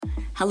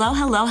Hello,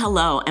 hello,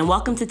 hello, and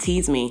welcome to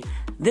Tease Me.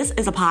 This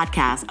is a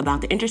podcast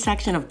about the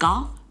intersection of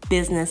golf,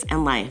 business,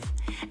 and life.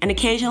 And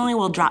occasionally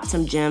we'll drop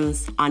some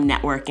gems on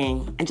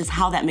networking and just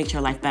how that makes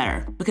your life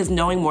better. Because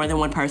knowing more than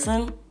one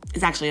person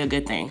is actually a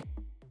good thing.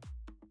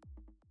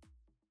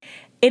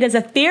 It is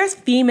a Fierce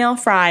Female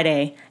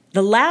Friday,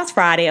 the last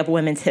Friday of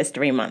Women's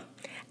History Month.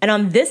 And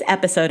on this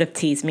episode of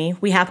Tease Me,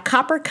 we have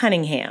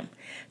Cunningham.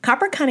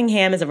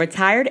 Cunningham is a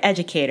retired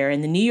educator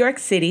in the New York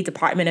City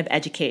Department of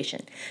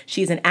Education.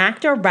 She's an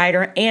actor,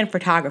 writer, and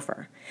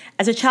photographer.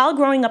 As a child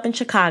growing up in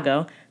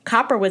Chicago,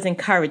 Copper was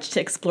encouraged to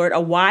explore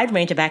a wide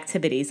range of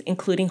activities,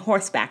 including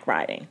horseback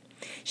riding.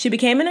 She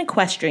became an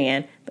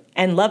equestrian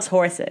and loves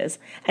horses,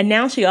 and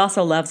now she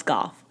also loves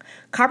golf.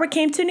 Copper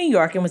came to New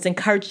York and was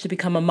encouraged to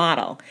become a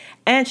model,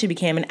 and she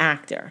became an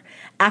actor.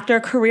 After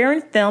a career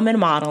in film and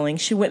modeling,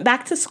 she went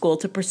back to school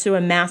to pursue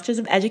a Master's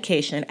of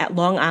Education at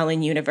Long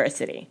Island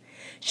University.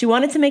 She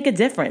wanted to make a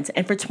difference,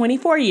 and for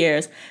 24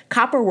 years,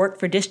 Copper worked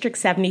for District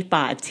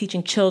 75,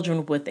 teaching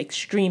children with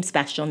extreme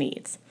special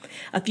needs.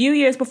 A few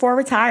years before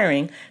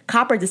retiring,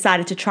 Copper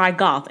decided to try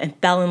golf and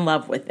fell in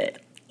love with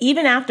it.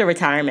 Even after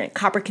retirement,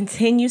 Copper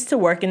continues to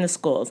work in the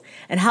schools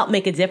and help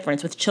make a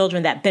difference with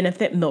children that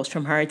benefit most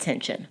from her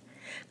attention.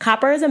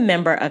 Copper is a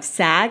member of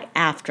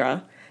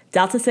SAG-AFTRA,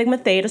 Delta Sigma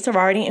Theta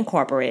Sorority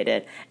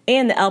Incorporated,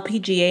 and the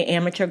LPGA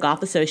Amateur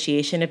Golf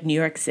Association of New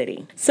York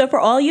City. So for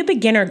all you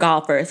beginner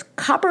golfers,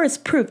 Copper is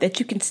proof that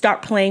you can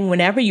start playing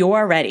whenever you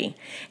are ready.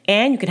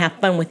 And you can have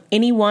fun with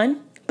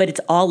anyone, but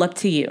it's all up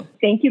to you.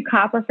 Thank you,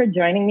 Copper, for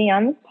joining me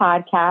on this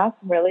podcast.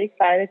 I'm really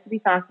excited to be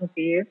talking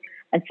to you.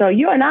 And so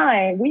you and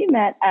I, we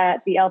met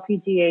at the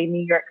LPGA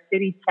New York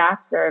City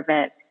chapter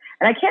event.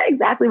 And I can't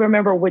exactly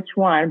remember which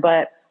one,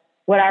 but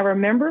what I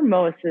remember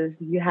most is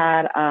you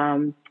had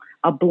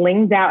a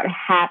blinged out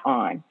hat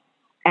on.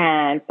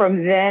 And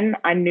from then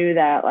I knew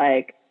that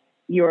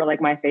you were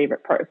my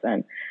favorite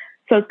person.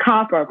 So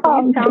Copper,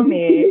 please tell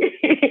me,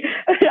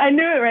 I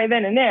knew it right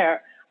then and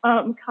there.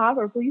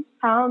 Copper, please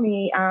tell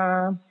me,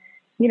 how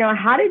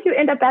did you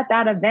end up at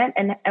that event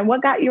and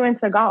what got you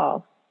into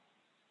golf?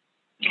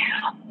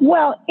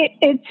 Well,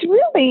 it's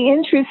really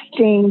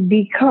interesting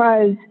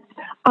because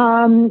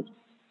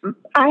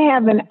I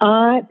have an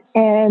aunt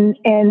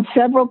and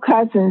several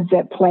cousins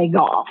that play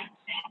golf.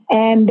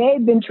 And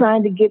they've been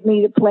trying to get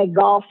me to play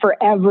golf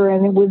forever.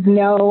 And it was,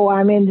 no,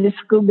 I'm into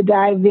scuba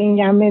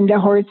diving. I'm into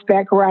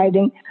horseback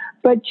riding.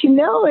 But,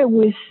 it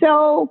was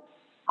so,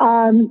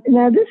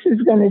 now this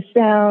is going to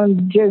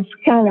sound just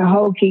kind of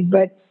hokey,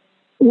 but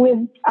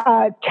with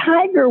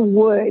Tiger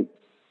Woods,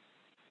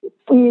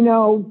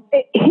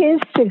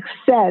 his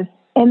success,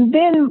 and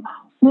then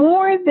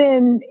more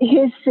than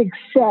his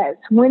success,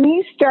 when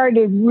he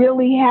started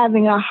really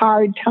having a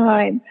hard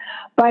time,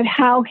 but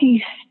how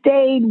he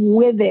stayed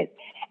with it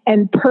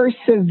and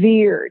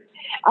persevered.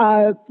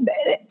 I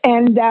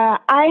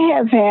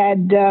have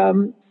had,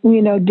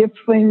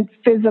 different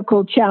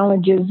physical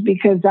challenges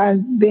because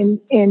I've been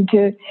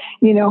into,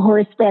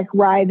 horseback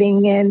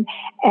riding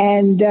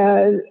and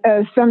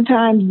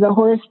sometimes the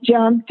horse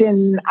jumped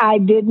and I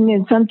didn't,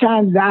 and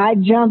sometimes I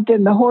jumped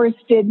and the horse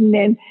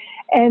didn't.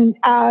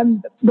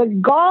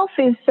 But golf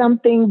is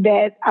something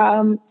that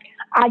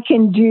I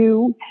can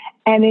do,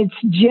 and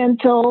it's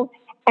gentle.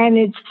 And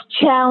it's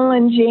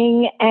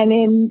challenging,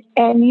 and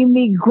you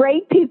meet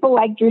great people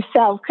like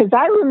yourself. Because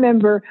I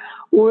remember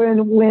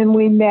when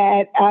we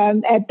met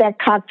at that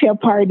cocktail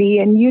party,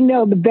 and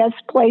the best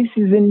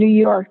places in New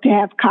York to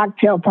have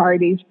cocktail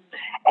parties.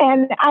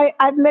 And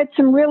I've met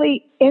some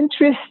really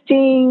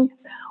interesting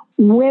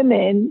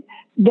women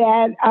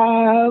that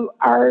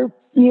are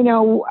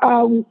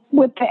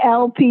with the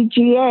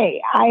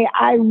LPGA.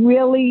 I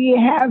really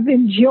have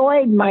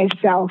enjoyed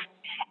myself,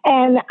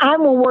 and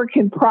I'm a work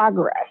in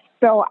progress.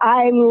 So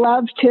I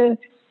love to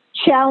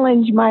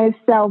challenge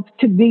myself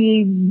to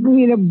be,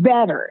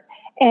 better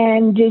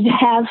and to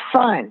have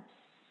fun.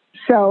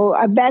 So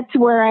that's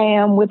where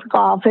I am with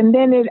golf. And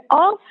then it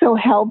also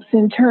helps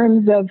in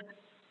terms of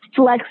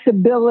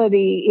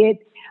flexibility.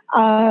 It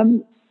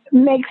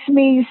makes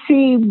me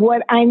see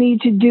what I need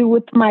to do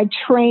with my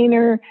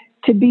trainer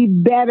to be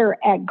better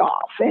at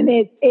golf. And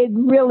it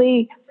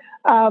really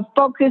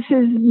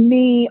focuses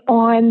me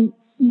on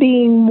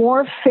being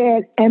more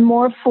fit and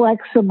more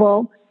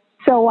flexible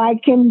so I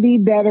can be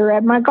better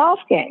at my golf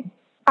game.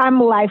 I'm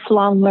a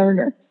lifelong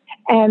learner.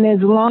 And as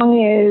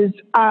long as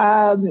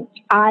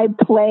I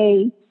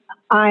play,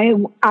 I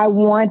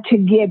want to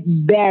get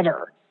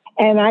better.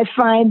 And I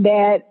find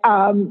that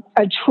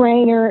a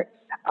trainer,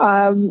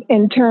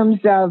 in terms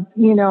of,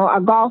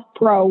 a golf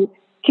pro,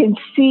 can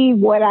see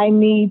what I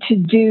need to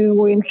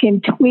do and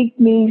can tweak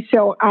me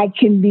so I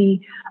can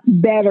be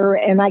better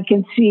and I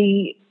can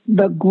see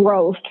the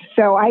growth.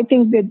 So I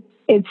think that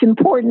it's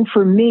important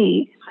for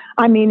me.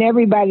 I mean,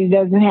 everybody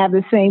doesn't have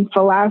the same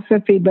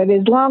philosophy, but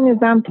as long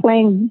as I'm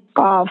playing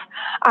golf,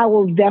 I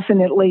will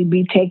definitely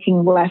be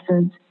taking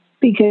lessons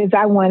because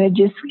I want to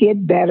just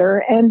get better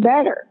and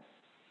better,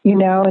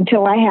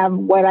 until I have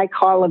what I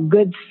call a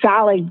good,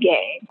 solid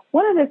game.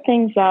 One of the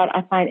things that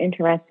I find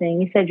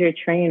interesting, you said you're a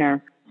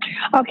trainer.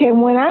 Okay,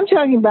 when I'm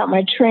talking about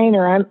my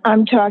trainer,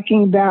 I'm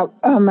talking about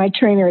my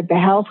trainer at the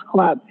health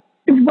club.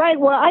 Right.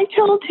 Well, I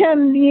told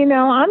him,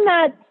 I'm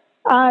not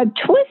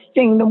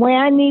twisting the way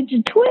I need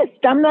to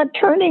twist. I'm not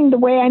turning the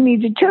way I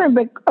need to turn.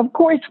 But of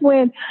course,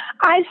 when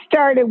I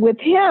started with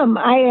him,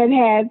 I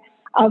had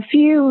a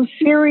few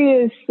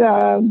serious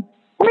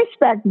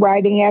horseback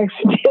riding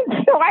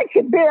accidents, so I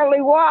could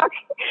barely walk.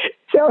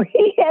 So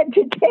he had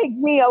to take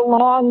me a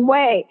long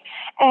way.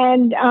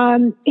 And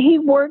he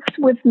works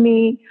with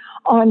me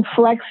on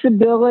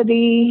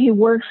flexibility. He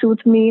works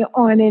with me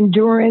on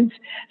endurance.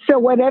 So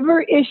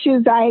whatever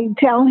issues I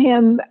tell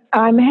him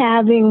I'm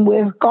having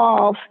with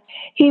golf,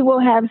 he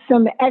will have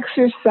some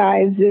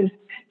exercises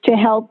to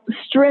help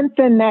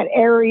strengthen that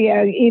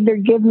area, either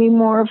give me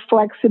more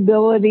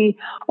flexibility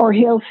or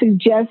he'll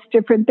suggest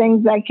different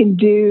things I can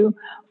do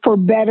for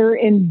better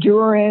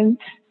endurance.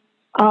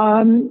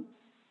 And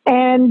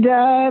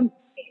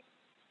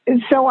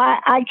so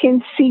I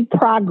can see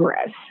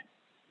progress,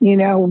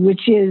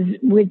 which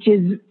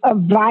is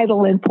of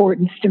vital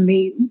importance to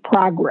me,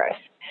 progress.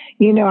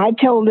 I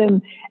told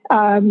him,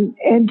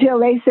 until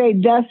they say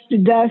dust to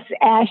dust,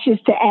 ashes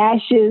to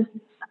ashes,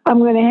 I'm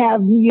going to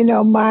have,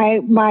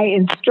 my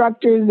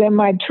instructors and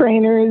my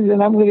trainers,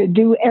 and I'm going to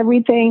do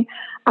everything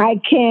I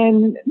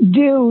can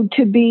do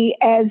to be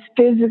as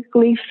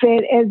physically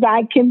fit as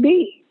I can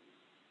be.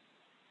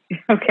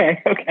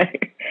 Okay.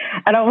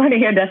 I don't want to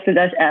hear dust to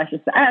dust,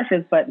 ashes to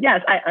ashes, but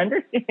yes, I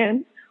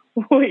understand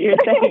what you're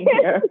saying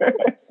here.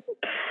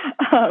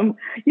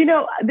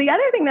 The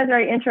other thing that's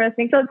very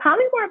interesting, so tell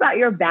me more about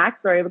your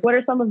backstory. What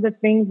are some of the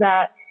things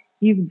that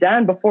you've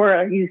done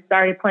before you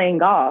started playing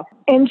golf?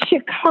 In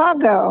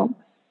Chicago,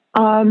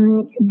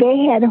 they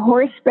had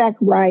horseback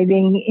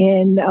riding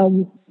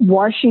in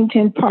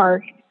Washington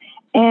Park,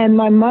 and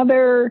my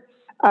mother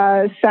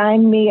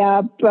signed me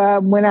up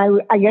when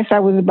I guess I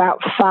was about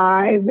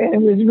 5, and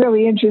it was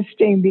really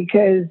interesting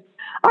because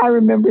I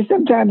remember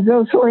sometimes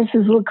those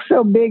horses look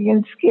so big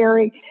and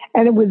scary,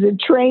 and it was a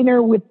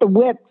trainer with the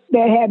whip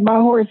that had my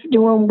horse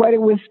doing what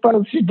it was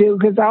supposed to do,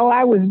 because all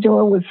I was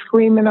doing was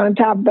screaming on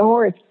top of the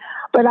horse.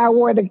 But I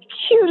wore the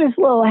cutest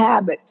little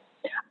habit.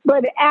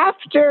 But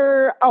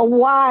after a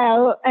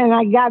while, and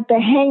I got the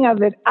hang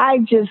of it, I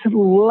just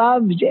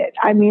loved it.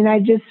 I mean, I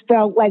just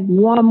felt like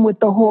one with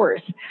the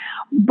horse.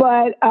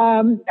 But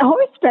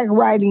horseback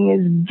riding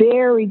is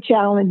very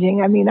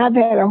challenging. I mean, I've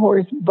had a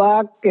horse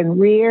buck and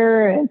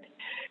rear and,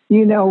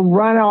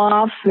 run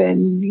off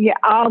and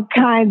all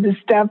kinds of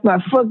stuff. My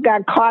foot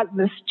got caught in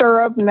the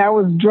stirrup and I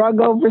was drug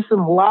over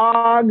some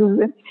logs.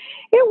 And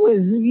it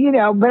was,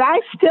 but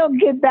I still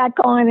get back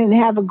on and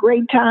have a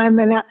great time.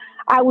 And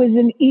I was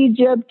in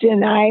Egypt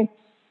and I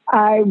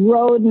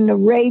rode an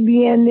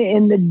Arabian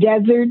in the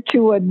desert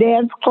to a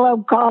dance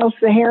club called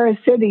Sahara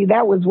City.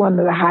 That was one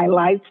of the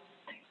highlights.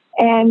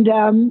 And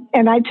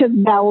I took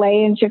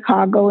ballet in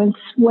Chicago and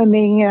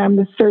swimming, and I'm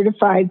a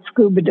certified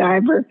scuba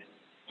diver.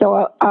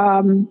 So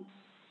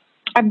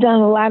I've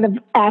done a lot of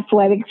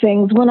athletic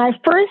things. When I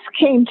first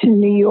came to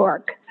New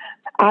York,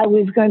 I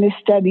was going to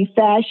study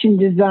fashion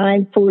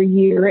design for a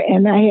year,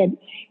 and I had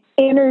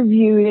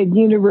interviewed at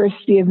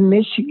University of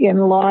Michigan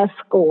Law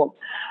School.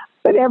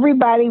 But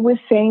everybody was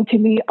saying to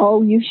me,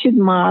 oh, you should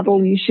model,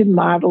 model,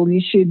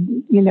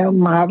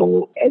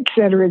 et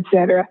cetera, et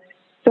cetera.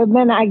 So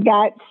then I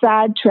got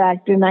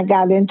sidetracked and I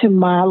got into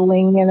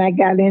modeling and I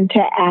got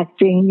into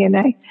acting and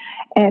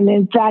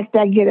in fact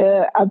I get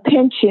a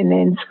pension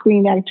in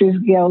Screen Actors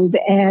Guild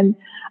and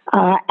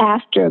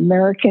after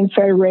American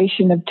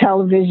Federation of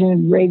Television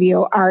and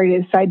Radio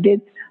Artists. I did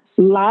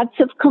lots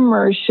of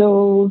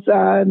commercials,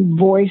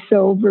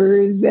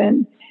 voiceovers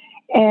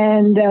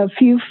and a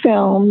few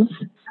films.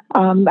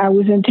 I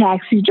was in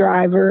Taxi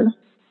Driver.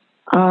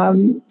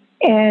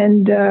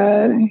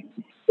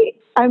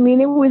 I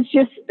mean, it was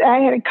just,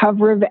 I had a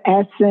cover of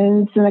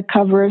Essence and a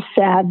cover of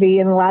Savvy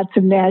and lots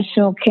of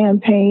national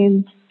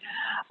campaigns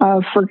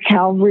for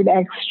Calvert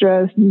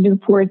Extras,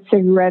 Newport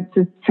cigarettes,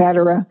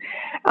 etc.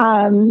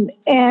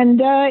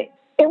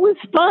 It was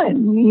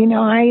fun.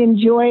 I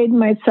enjoyed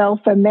myself.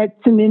 I met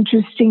some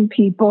interesting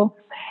people.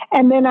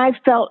 And then I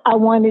felt I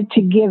wanted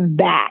to give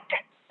back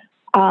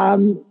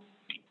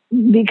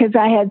because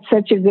I had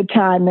such a good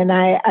time and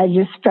I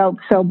just felt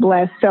so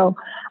blessed. So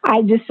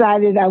I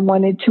decided I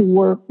wanted to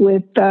work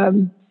with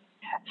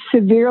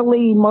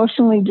severely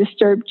emotionally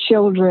disturbed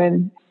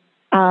children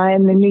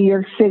in the New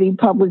York City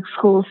public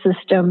school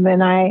system.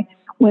 And I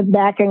went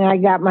back and I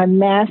got my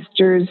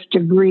master's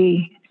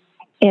degree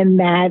in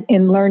that,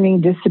 in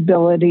learning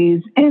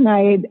disabilities. And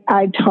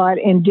I taught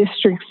in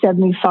District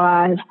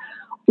 75,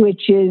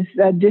 which is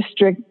a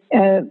district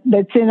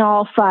that's in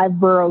all 5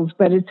 boroughs,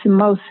 but it's the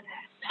most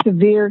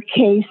severe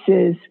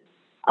cases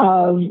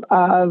of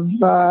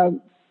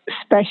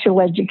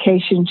special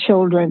education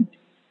children.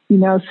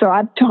 So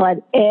I've taught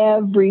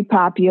every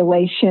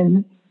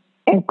population,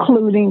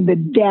 including the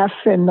deaf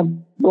and the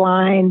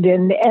blind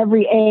and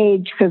every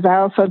age, because I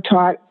also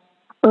taught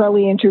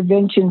early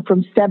intervention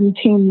from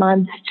 17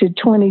 months to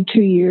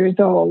 22 years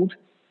old.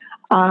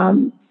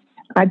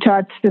 I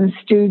taught some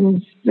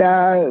students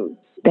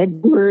that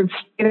were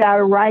straight out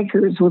of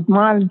Rikers with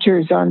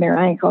monitors on their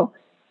ankle.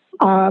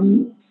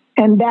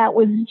 And that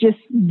was just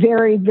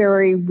very,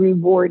 very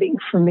rewarding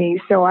for me.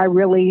 So I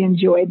really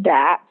enjoyed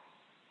that.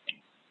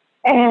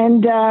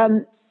 And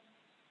I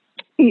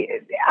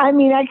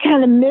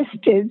kind of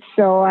missed it.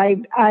 So I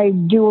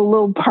do a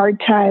little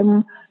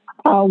part-time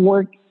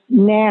work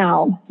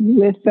now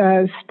with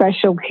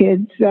special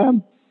kids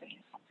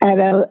at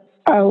a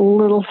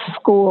little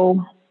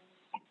school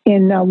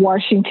in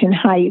Washington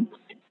Heights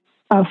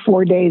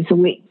 4 days a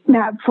week,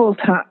 not full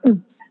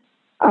time.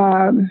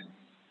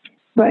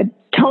 But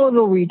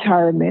total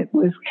retirement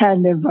was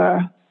kind of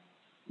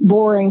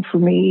boring for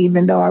me,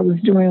 even though I was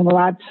doing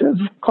lots of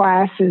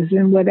classes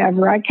and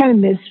whatever. I kind of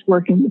missed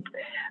working with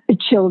the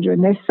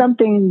children. There's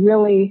something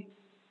really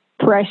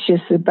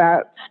precious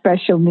about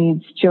special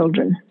needs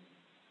children.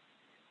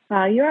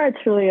 You are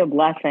truly a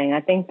blessing.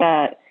 I think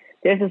that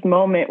there's this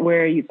moment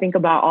where you think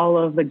about all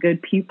of the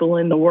good people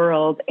in the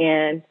world,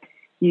 and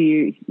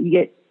you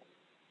get,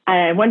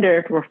 I wonder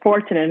if we're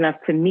fortunate enough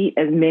to meet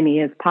as many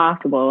as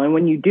possible. And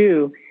when you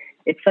do,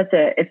 it's such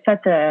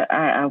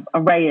a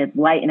ray of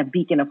light and a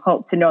beacon of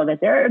hope to know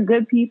that there are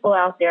good people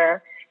out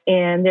there,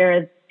 and there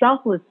are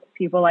selfless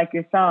people like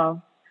yourself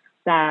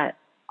that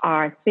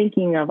are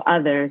thinking of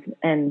others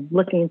and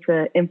looking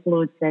to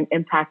influence and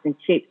impact and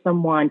shape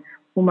someone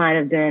who might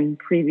have been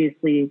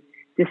previously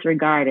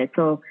disregarded.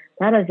 So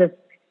that is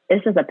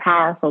it's just a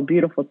powerful,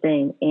 beautiful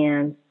thing.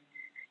 And,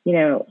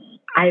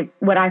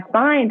 what I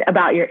find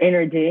about your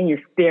energy and your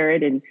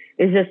spirit and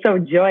is just so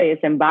joyous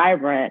and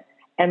vibrant.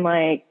 And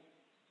like,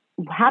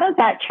 how does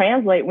that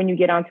translate when you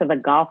get onto the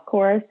golf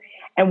course?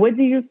 And what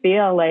do you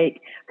feel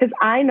like? Because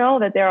I know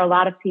that there are a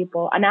lot of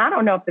people, and I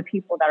don't know if the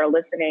people that are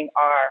listening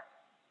are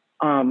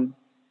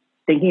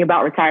thinking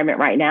about retirement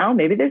right now.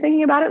 Maybe they're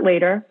thinking about it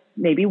later,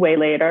 maybe way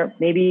later,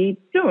 maybe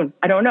soon.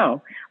 I don't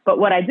know. But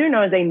what I do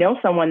know is they know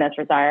someone that's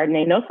retired, and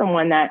they know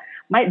someone that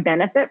might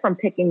benefit from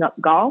picking up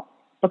golf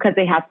because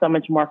they have so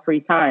much more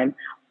free time.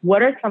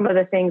 What are some of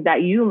the things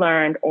that you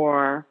learned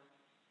or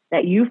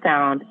that you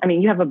found? I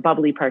mean, you have a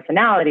bubbly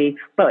personality,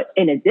 but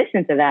in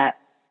addition to that,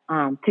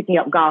 picking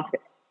up golf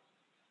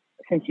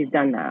since you've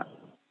done that.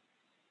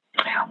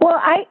 Well,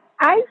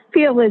 I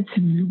feel it's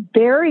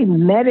very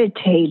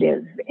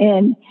meditative,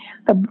 and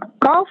the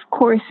golf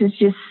course is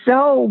just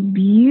so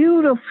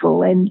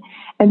beautiful, and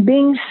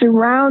being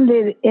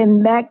surrounded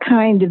in that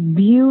kind of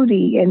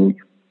beauty, and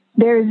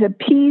there's a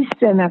peace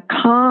and a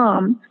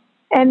calm.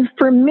 And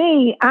for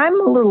me, I'm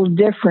a little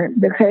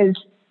different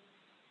because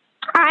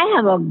I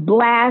have a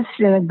blast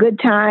and a good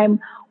time,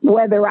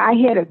 whether I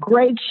hit a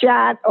great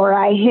shot or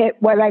I hit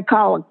what I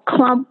call a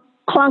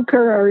clunker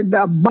or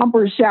the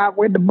bumper shot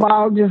where the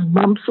ball just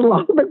bumps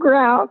along the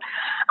ground.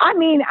 I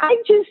mean, I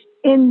just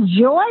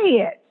enjoy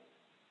it.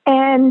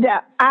 And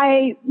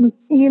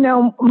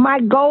my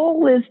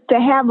goal is to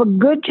have a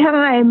good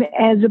time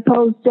as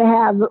opposed to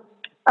have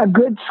a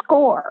good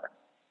score.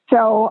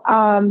 So,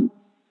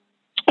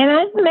 and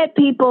I've met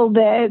people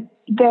that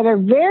are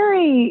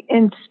very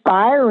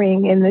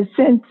inspiring in the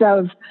sense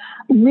of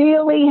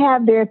really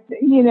have their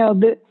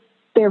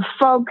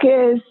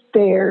focus,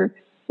 they're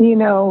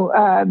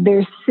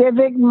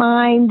civic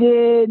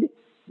minded,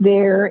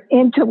 they're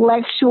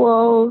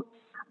intellectual,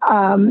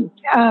 and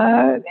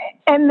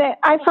that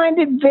I find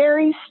it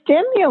very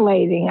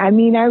stimulating. I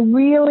mean, I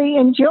really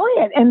enjoy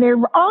it, and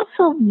they're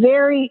also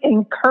very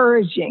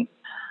encouraging.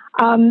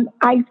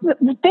 I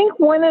think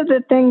one of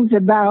the things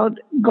about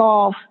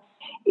golf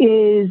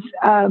is,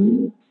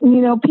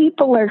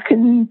 people are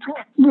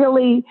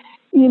really,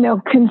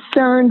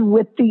 concerned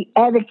with the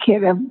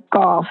etiquette of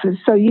golf. And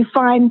so you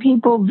find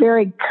people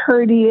very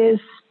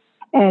courteous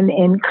and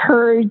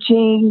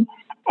encouraging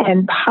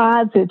and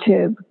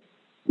positive,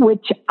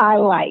 which I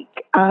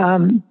like.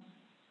 I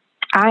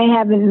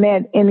haven't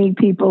met any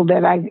people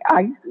that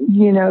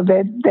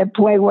that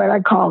play what I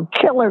call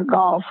killer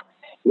golf,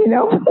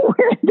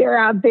 where they're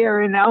out there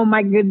and, oh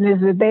my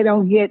goodness, if they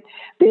don't get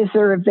this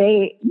or if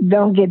they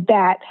don't get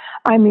that.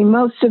 I mean,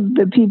 most of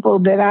the people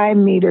that I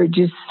meet are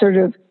just sort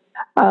of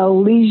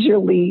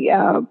leisurely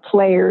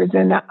players,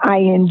 and I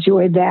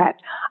enjoy that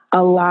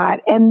a lot.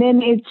 And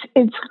then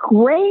it's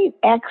great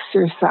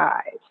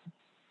exercise,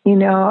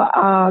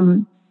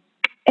 and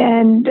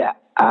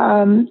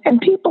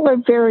people are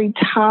very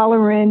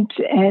tolerant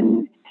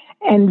and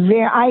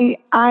very.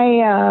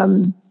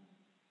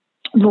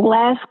 The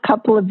last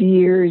couple of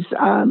years,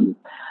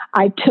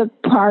 I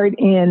took part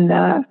in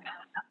a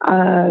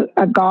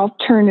golf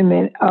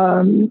tournament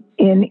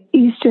in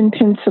Eastern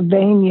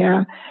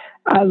Pennsylvania,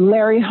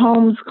 Larry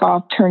Holmes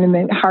golf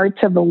tournament, Hearts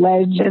of a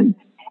Legend.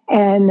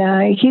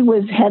 And he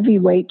was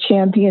heavyweight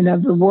champion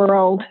of the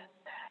world.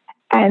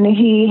 And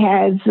he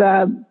has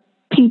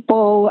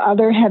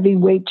other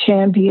heavyweight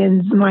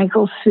champions,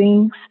 Michael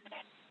Sinks,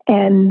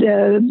 and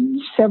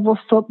several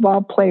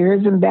football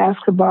players and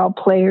basketball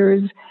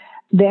players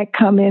that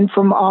come in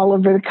from all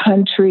over the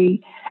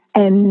country,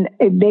 and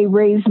they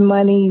raise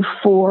money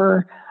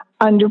for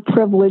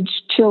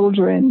underprivileged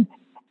children.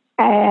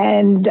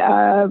 And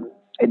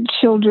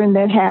children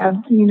that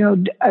have,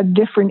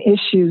 different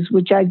issues,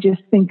 which I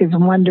just think is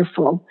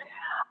wonderful.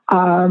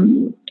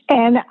 And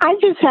I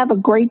just have a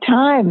great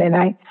time, and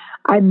I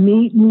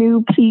meet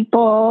new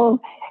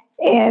people,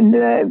 and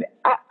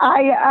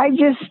I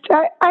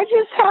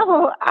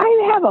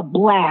have a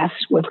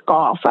blast with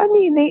golf. I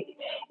mean,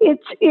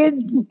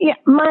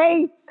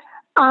 my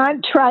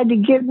aunt tried to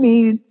get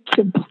me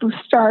to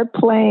start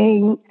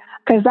playing,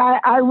 because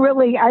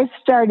I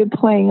started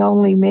playing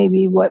only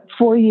maybe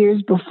 4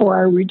 years before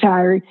I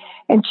retired,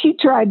 and she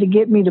tried to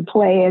get me to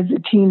play as a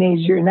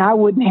teenager, and I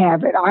wouldn't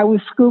have it. I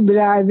was scuba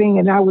diving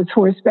and I was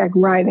horseback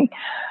riding.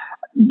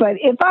 But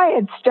if I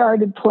had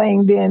started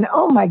playing then,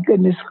 oh my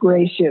goodness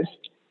gracious.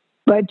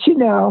 But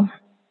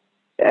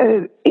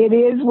it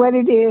is what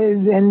it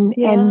is, and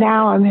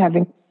now I'm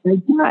having a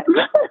good time.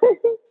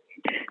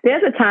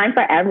 There's a time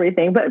for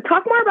everything. But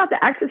talk more about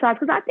the exercise,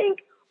 because I think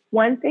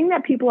one thing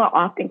that people are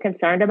often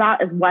concerned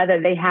about is whether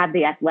they have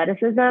the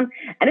athleticism. And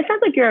it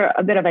sounds like you're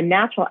a bit of a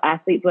natural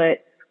athlete,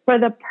 but for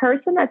the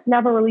person that's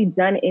never really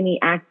done any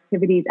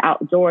activities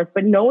outdoors,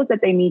 but knows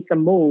that they need to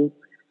move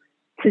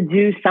to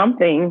do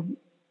something,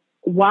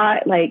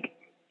 why,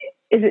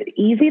 is it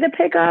easy to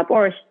pick up,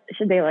 or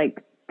should they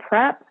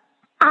prep?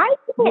 I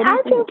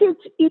think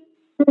it's easy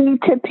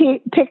to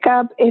pick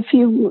up if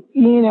you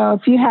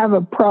have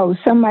a pro,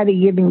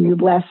 somebody giving you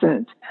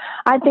lessons.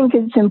 I think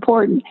it's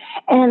important.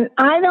 And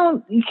I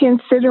don't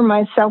consider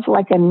myself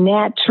like a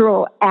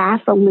natural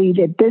athlete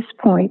at this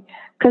point,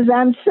 because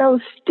I'm so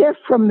stiff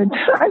from the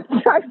time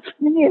I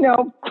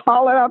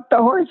falling off the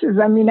horses.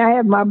 I mean, I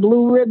have my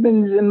blue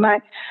ribbons and my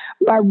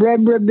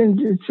red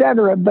ribbons,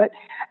 etc. But,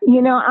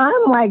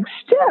 I'm like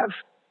stiff.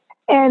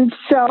 And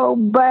so,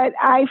 but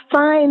I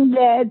find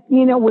that,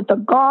 with the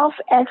golf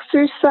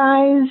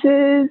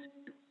exercises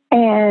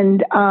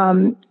and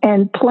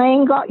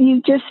playing golf,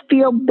 you just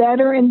feel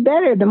better and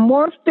better. The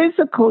more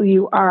physical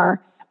you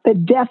are, the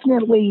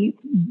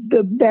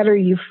better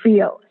you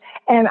feel.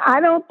 And I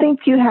don't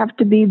think you have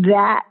to be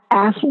that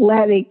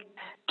athletic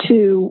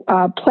to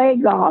play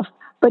golf,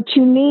 but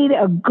you need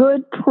a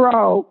good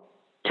pro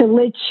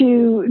to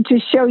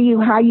show you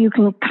how you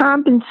can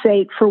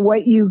compensate for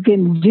what you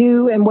can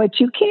do and what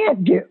you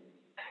can't do,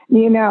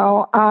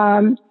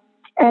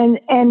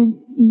 and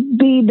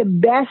be the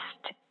best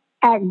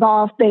at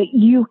golf that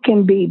you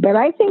can be. But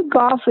I think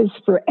golf is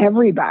for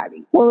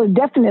everybody. Well, it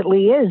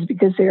definitely is,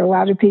 because there are a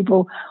lot of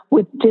people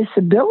with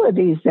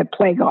disabilities that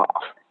play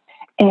golf.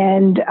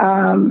 And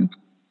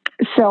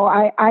so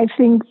I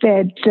think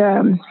that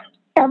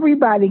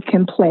everybody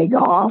can play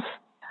golf.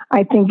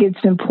 I think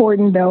it's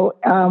important, though,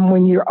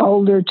 when you're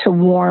older, to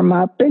warm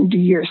up and do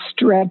your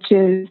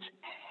stretches,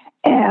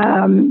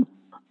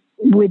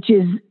 which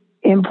is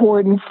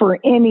important for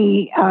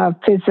any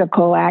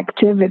physical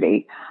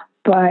activity.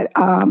 But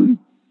I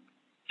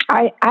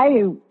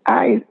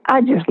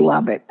just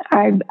love it.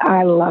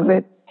 I love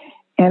it,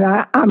 and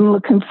I'm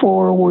looking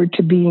forward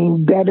to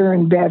being better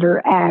and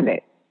better at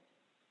it.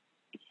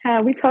 Yeah,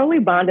 we totally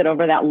bonded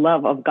over that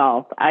love of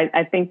golf.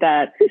 I think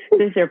that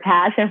just your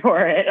passion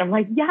for it. I'm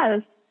like,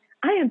 yes,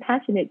 I am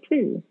passionate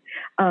too.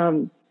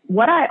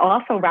 What I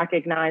also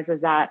recognize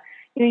is that,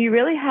 you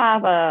really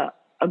have a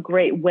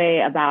great way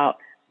about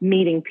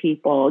meeting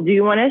people. Do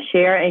you want to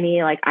share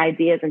any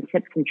ideas and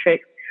tips and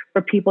tricks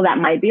for people that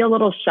might be a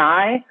little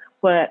shy,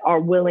 but are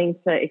willing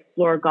to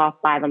explore golf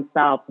by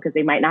themselves because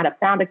they might not have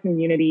found a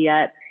community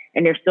yet,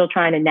 and they're still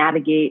trying to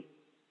navigate,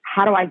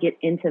 how do I get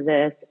into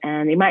this?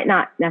 And they might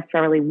not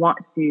necessarily want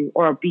to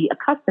or be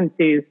accustomed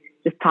to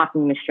just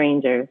talking to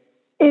strangers.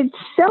 It's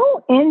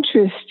so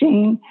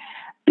interesting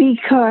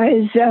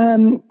because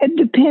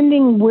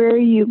depending where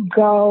you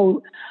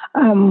go,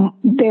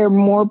 there are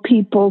more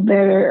people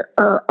that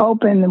are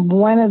open.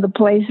 One of the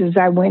places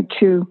I went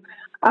to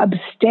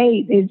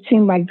upstate, it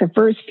seemed like the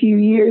first few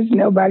years,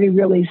 nobody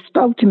really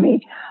spoke to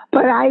me,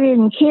 but I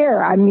didn't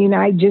care. I mean,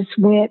 I just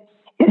went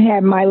and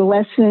had my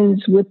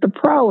lessons with the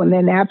pro. And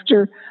then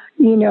after,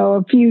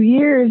 a few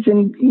years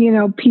and,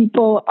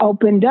 people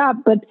opened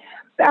up, but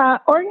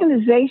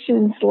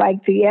organizations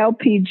like the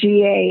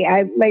LPGA,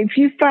 if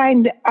you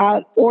find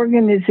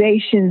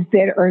organizations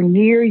that are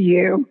near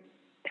you,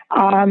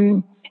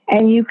 and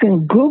you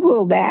can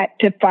Google that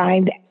to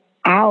find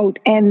out,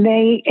 and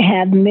they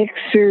have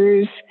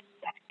mixers,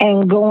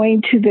 and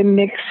going to the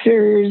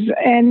mixers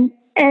and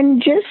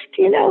just,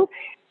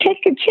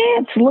 take a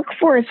chance, look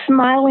for a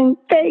smiling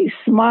face,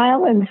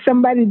 smile, and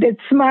somebody that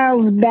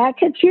smiles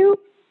back at you,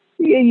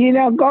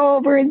 go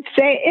over and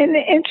say, and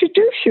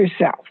introduce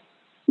yourself,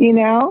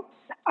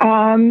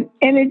 and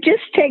it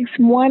just takes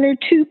one or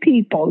two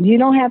people. You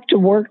don't have to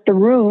work the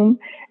room,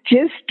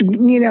 just,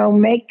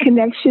 make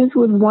connections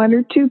with one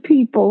or two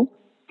people.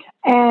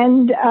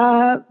 And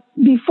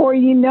before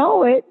you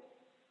know it,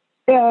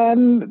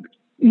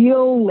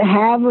 you'll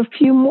have a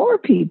few more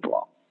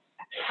people.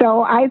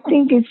 So I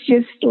think it's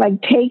just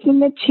like taking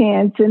the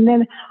chance. And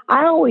then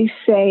I always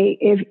say,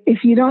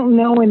 if you don't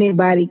know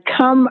anybody,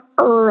 come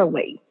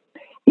early.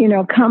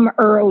 Come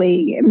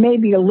early,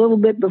 maybe a little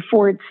bit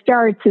before it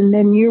starts, and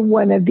then you're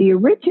one of the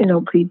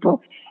original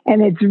people,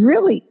 And it's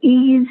really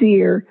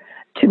easier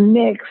to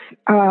mix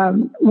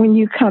when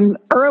you come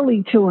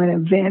early to an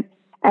event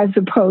as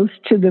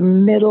opposed to the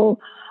middle,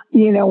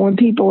 when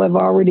people have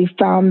already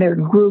found their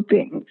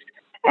groupings.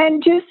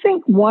 And just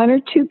think one or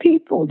two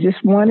people,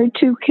 just one or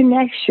two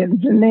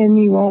connections, and then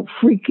you won't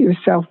freak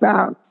yourself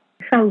out.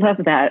 I love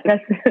that.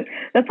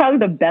 That's probably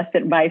the best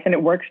advice, and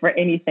it works for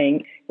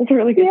anything. It's a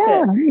really good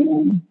tip.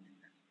 Yeah.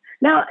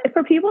 Now,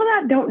 for people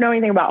that don't know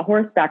anything about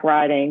horseback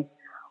riding,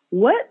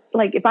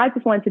 if I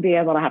just wanted to be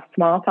able to have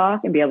small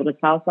talk and be able to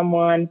tell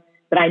someone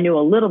that I knew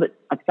a little bit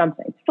of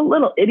something, just a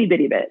little itty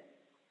bitty bit,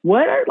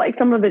 what are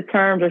some of the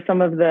terms or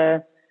some of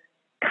the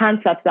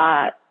concepts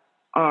that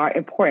are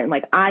important?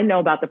 Like, I know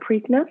about the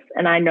Preakness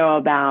and I know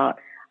about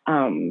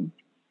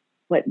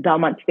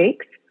Belmont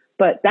Stakes,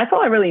 but that's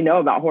all I really know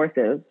about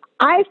horses.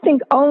 I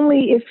think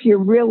only if you're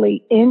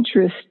really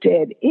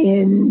interested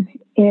in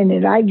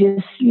it. I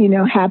just,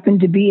 happen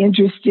to be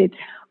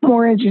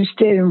more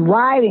interested in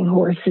riding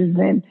horses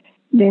than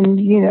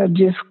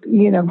just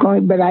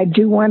going. But I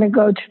do want to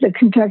go to the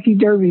Kentucky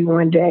Derby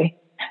one day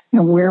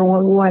and wear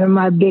one of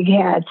my big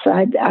hats.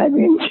 I'd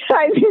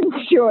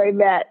enjoy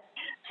that.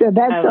 So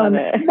that's on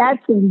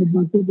the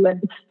bucket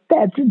list.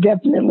 That's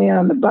definitely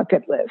on the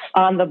bucket list.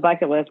 On the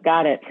bucket list,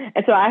 got it.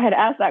 And so I had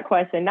asked that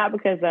question not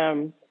because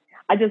I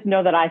just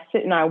know that I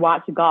sit and I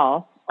watch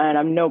golf, and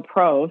I'm no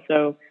pro.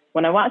 So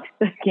when I watch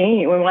the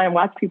game, when I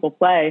watch people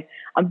play,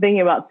 I'm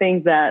thinking about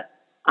things that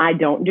I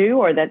don't do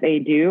or that they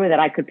do or that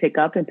I could pick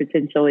up and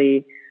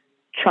potentially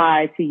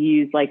try to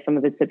use, like some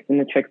of the tips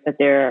and the tricks that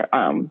they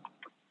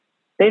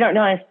don't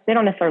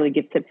necessarily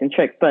give tips and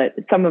tricks, but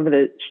some of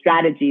the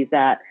strategies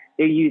that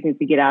they're using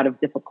to get out of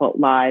difficult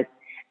lives.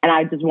 And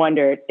I just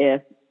wondered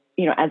if,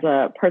 as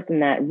a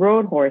person that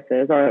rode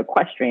horses or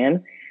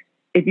equestrian,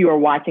 if you were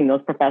watching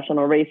those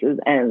professional races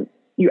and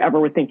you ever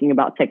were thinking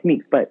about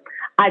techniques. But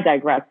I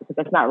digress because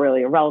that's not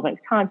really a relevant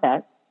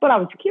context. But I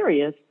was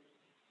curious.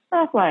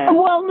 That's why.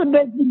 Well,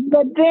 but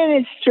then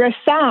it's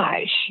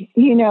dressage,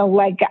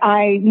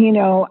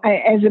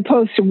 as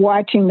opposed to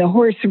watching the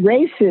horse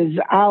races,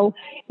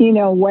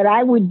 what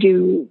I would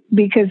do,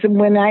 because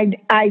when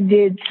I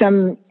did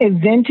some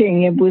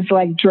eventing, it was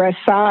like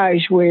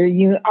dressage where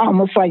you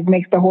almost like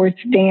make the horse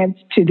dance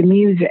to the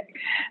music.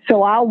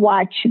 So I'll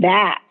watch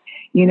that,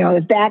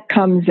 if that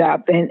comes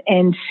up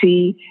and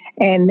see,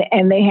 and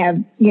they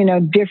have,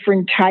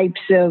 different types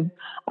of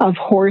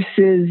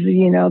horses,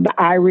 the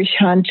Irish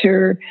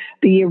Hunter,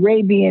 the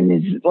Arabian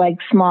is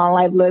like small,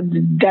 I love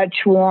the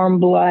Dutch warm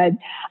blood.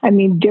 I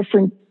mean,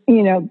 different,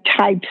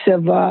 types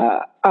of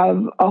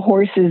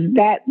horses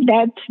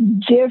that's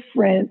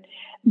different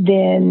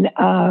than,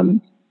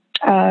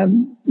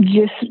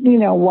 just,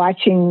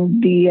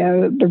 watching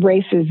the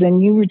races.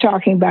 And you were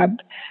talking about,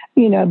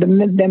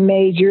 the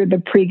Major, the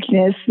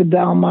Preakness, the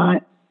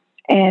Belmont,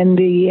 and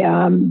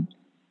the,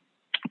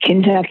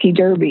 Kentucky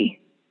Derby.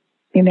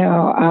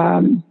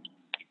 All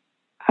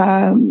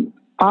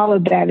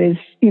of that is,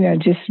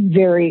 just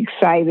very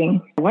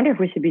exciting. I wonder if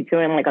we should be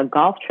doing like a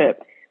golf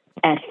trip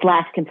and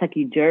 /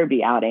 Kentucky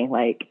Derby outing.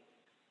 Like,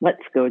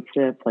 let's go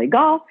to play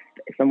golf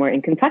somewhere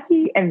in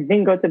Kentucky and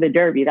then go to the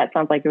Derby. That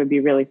sounds like it would be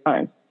really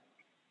fun.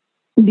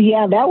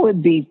 Yeah, that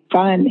would be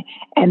fun.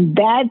 And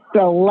that's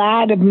a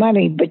lot of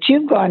money, but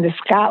you've gone to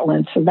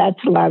Scotland, so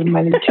that's a lot of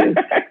money too.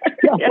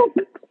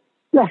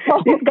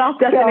 These golf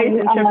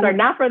destination trips are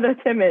not for the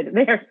timid.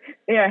 They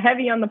are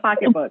heavy on the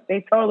pocketbook.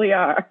 They totally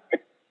are.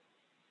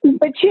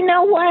 But you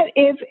know what?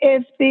 If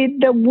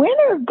the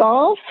winter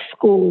golf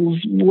schools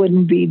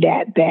wouldn't be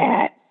that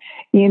bad,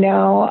 and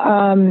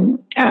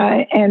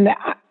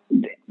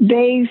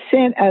they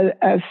sent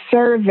a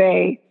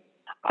survey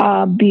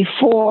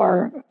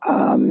before,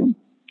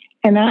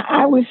 and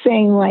I was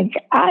saying like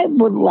I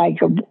would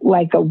like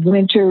a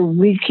winter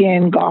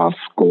weekend golf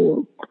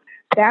school.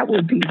 That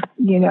would be,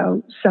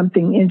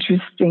 something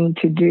interesting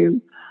to do.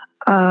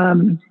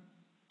 I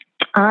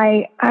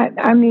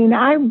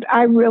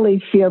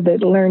really feel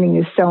that learning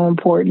is so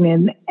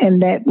important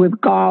and that with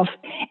golf,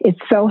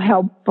 it's so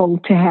helpful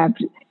to have,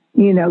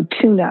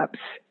 tune-ups,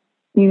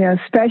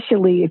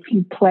 especially if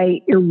you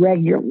play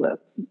irregular.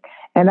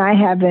 And I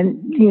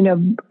haven't,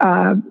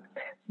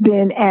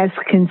 been as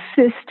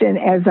consistent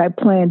as I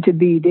plan to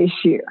be this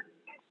year.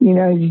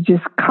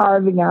 Just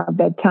carving out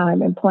that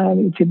time and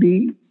planning to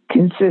be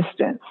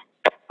consistent.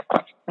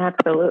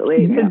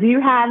 Absolutely. Yeah. So do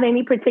you have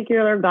any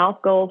particular golf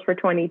goals for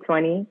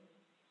 2020?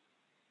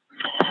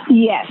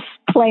 Yes,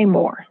 play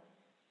more.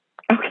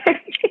 Okay.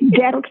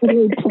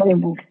 Definitely play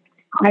more.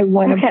 I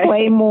want to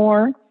play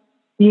more,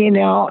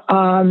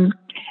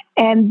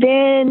 and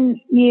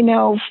then,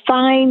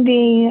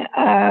 finding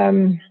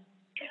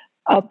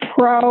a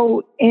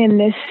pro in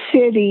the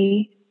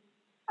city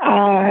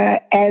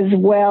as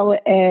well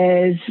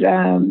as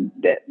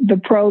the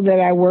pro that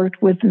I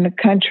worked with in the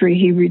country.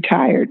 He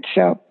retired.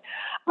 So,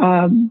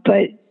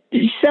 but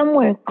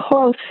someone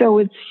close, so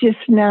it's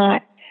just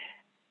not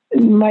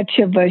much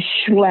of a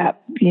schlep,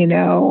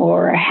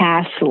 or a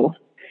hassle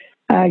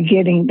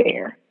getting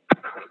there,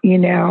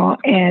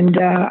 and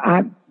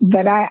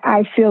but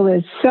I feel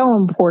it's so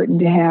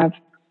important to have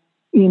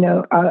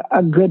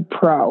a good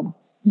pro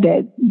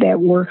that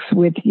works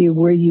with you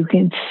where you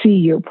can see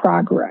your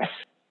progress.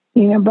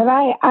 But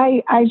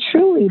I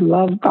truly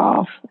love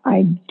golf.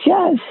 I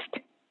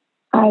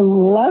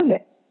love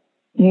it.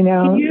 Do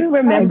you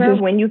remember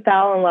when you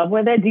fell in love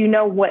with it? Do you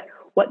know what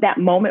that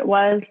moment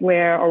was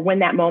when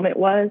that moment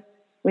was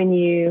when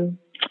you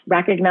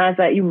recognized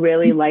that you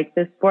really like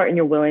this sport and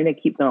you're willing to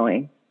keep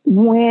going?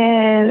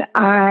 When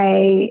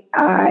I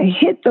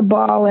hit the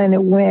ball and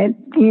it went,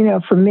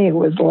 for me it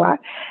was a lot,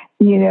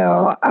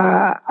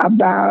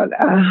 about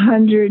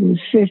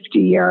 150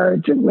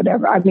 yards or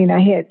whatever. I mean,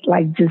 I hit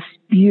like this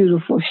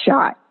beautiful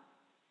shot.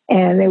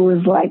 And it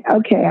was like,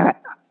 okay,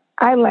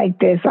 I like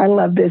this. I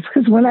love this.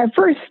 Because when I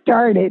first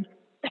started,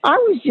 I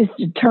was just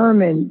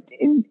determined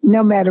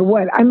no matter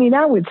what. I mean,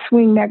 I would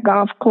swing that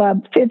golf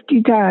club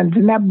 50 times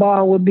and that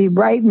ball would be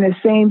right in the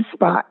same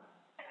spot.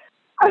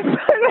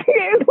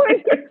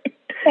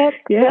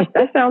 Yes,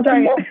 that sounds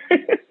right.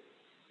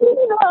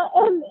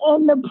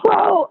 And the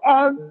pro,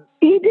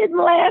 he didn't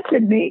laugh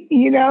at me.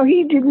 He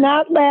did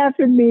not laugh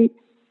at me.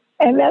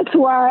 And that's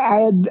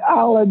why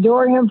I'll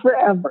adore him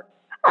forever.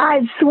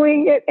 I'd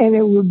swing it and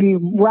it would be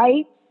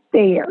right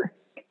there.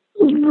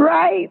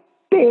 Right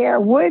there.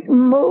 Wouldn't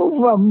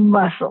move a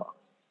muscle.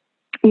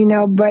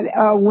 But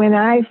when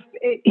I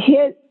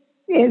hit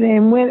it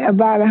and went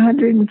about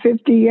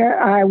 150 yards,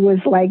 I was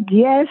like,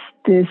 yes,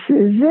 this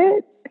is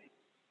it.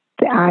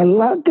 I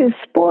love this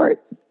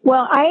sport.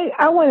 Well,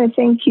 I want to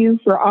thank you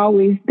for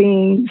always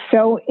being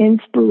so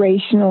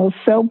inspirational,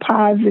 so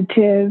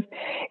positive,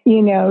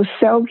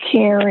 so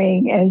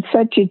caring and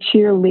such a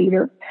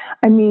cheerleader.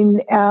 I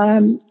mean,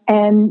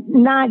 and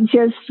not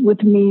just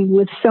with me,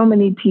 with so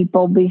many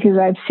people, because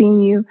I've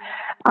seen you,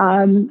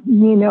 on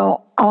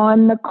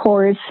the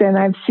course and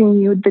I've seen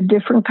you at the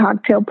different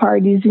cocktail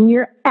parties and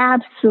you're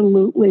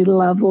absolutely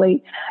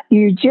lovely.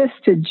 You're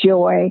just a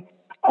joy.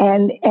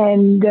 And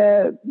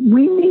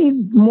we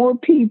need more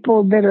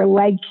people that are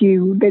like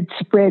you that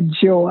spread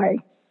joy.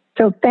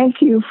 So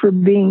thank you for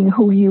being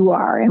who you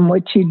are and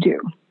what you do.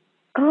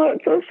 Oh,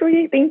 it's so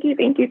sweet. Thank you.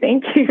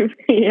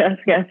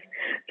 Yes.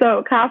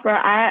 So, Copper,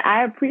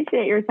 I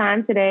appreciate your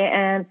time today,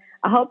 and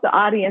I hope the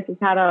audience has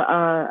had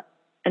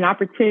an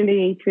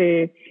opportunity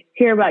to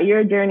hear about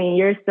your journey and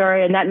your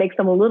story, and that makes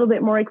them a little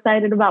bit more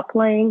excited about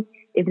playing.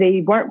 If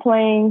they weren't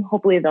playing,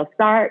 hopefully they'll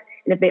start.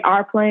 And if they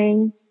are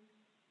playing,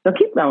 so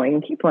keep going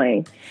and keep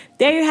playing.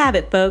 There you have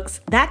it,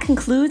 folks. That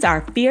concludes our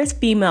Fierce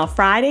Female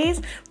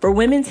Fridays for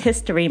Women's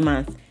History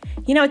Month.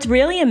 It's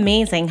really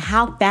amazing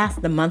how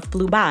fast the month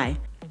flew by.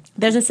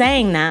 There's a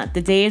saying that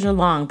the days are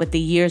long, but the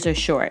years are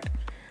short.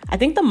 I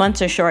think the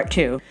months are short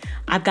too.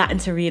 I've gotten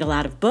to read a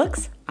lot of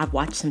books. I've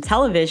watched some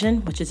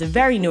television, which is a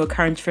very new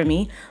occurrence for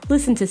me,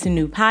 listened to some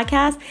new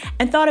podcasts,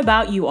 and thought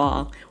about you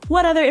all.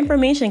 What other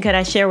information could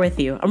I share with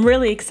you? I'm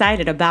really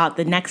excited about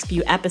the next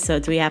few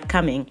episodes we have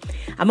coming.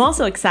 I'm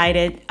also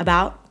excited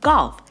about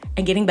golf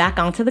and getting back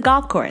onto the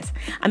golf course.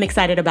 I'm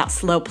excited about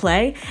slow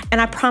play,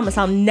 and I promise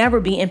I'll never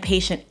be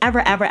impatient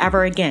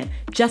ever again,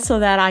 just so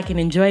that I can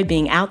enjoy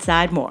being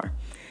outside more.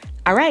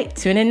 All right,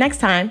 tune in next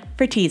time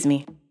for Tease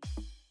Me.